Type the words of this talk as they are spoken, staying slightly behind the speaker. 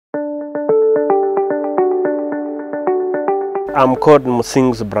I'm called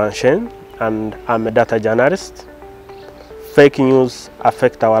Musinguzi Blanshe and I'm a data journalist. Fake news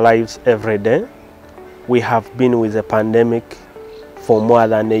affect our lives every day. We have been with a pandemic for more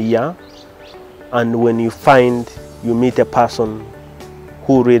than a year, and when you meet a person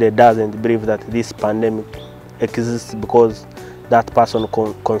who really doesn't believe that this pandemic exists because that person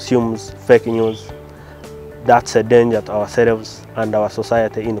consumes fake news, that's a danger to ourselves and our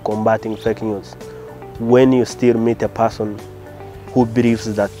society in combating fake news. When you still meet a person who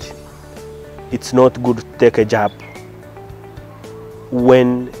believes that it's not good to take a jab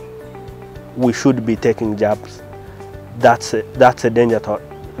when we should be taking jabs, that's a danger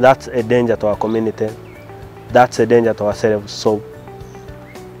to our community, that's a danger to ourselves. So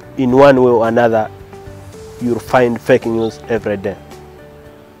in one way or another, you'll find fake news every day.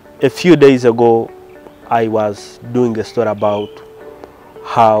 A few days ago, I was doing a story about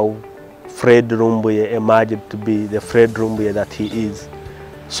how Fred Rumbuye emerged to be the Fred Rumbuye that he is.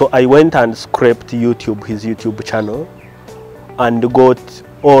 So I went and scraped his YouTube channel, and got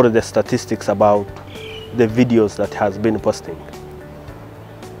all the statistics about the videos that has been posting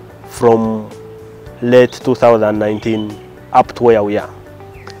from late 2019 up to where we are.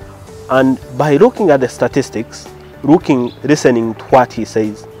 And by looking at the statistics, listening to what he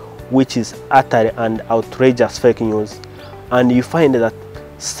says, which is utter and outrageous fake news, and you find that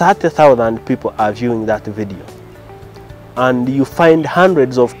 30,000 people are viewing that video. And you find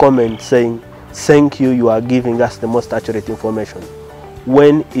hundreds of comments saying, "Thank you, you are giving us the most accurate information,"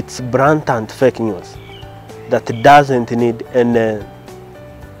 when it's blatant fake news that doesn't need any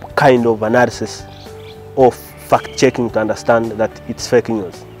kind of analysis or fact-checking to understand that it's fake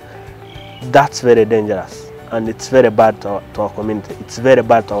news. That's very dangerous, and it's very bad to our community. It's very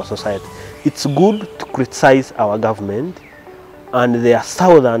bad to our society. It's good to criticize our government, and there are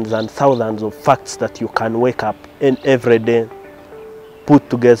thousands and thousands of facts that you can wake up and every day put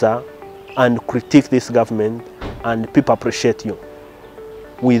together and critique this government, and people appreciate you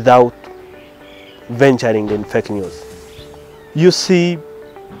without venturing in fake news. You see,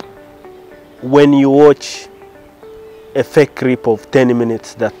 when you watch a fake clip of 10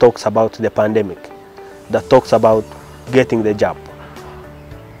 minutes that talks about the pandemic, that talks about getting the jab,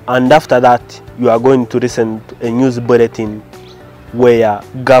 and after that you are going to listen to a news bulletin where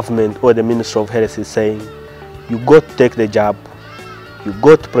government or the Ministry of Health is saying, you got to take the jab, you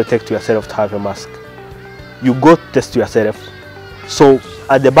got to protect yourself to have a mask, you got to test yourself. So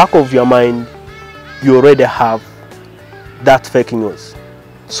at the back of your mind, you already have that fake news.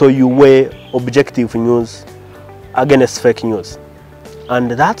 So you weigh objective news against fake news.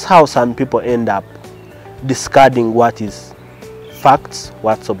 And that's how some people end up discarding what is facts,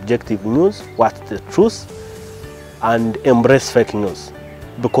 what's objective news, what's the truth, and embrace fake news,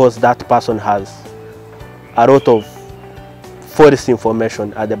 because that person has a lot of false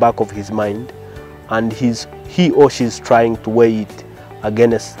information at the back of his mind, and he or she is trying to weigh it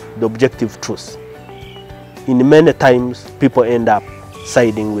against the objective truth. In many times, people end up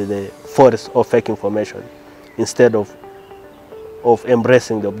siding with the false or fake information instead of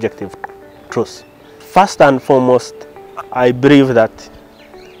embracing the objective truth. First and foremost, I believe that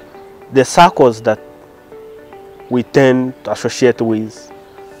the circles that we tend to associate with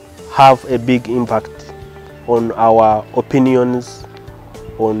have a big impact on our opinions,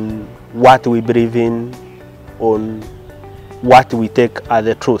 on what we believe in, on what we take as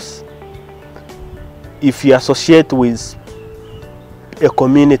the truth. If you associate with a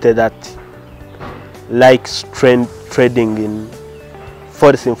community that likes trading in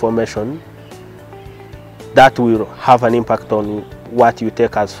false information, that will have an impact on what you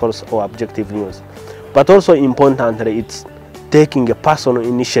take as false or objective news. But also importantly, it's taking a personal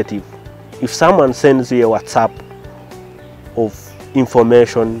initiative. If someone sends you a WhatsApp of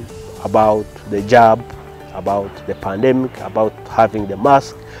information about the jab, about the pandemic, about having the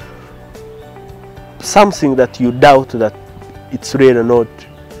mask, something that you doubt that it's really not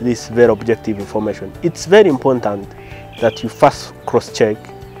this very objective information, it's very important that you first cross-check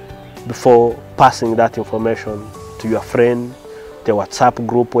before passing that information to your friend, the WhatsApp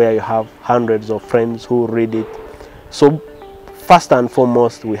group where you have hundreds of friends who read it. So first and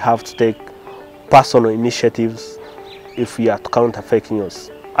foremost, we have to take personal initiatives if we are to counter fake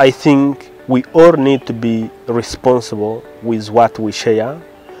news. I think we all need to be responsible with what we share.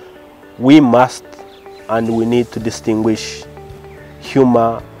 We must and we need to distinguish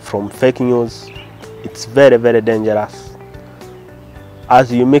humor from fake news. It's very, very dangerous.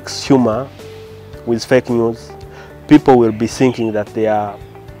 As you mix humor with fake news, people will be thinking that they are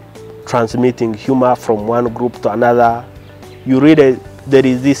transmitting humor from one group to another. There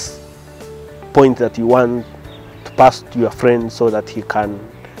is this point that you want to pass to your friend so that he can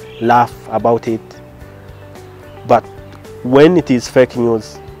laugh about it. But when it is fake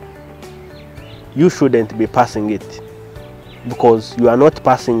news, you shouldn't be passing it, because you are not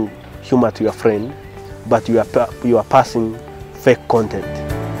passing humor to your friend, but you are passing fake content.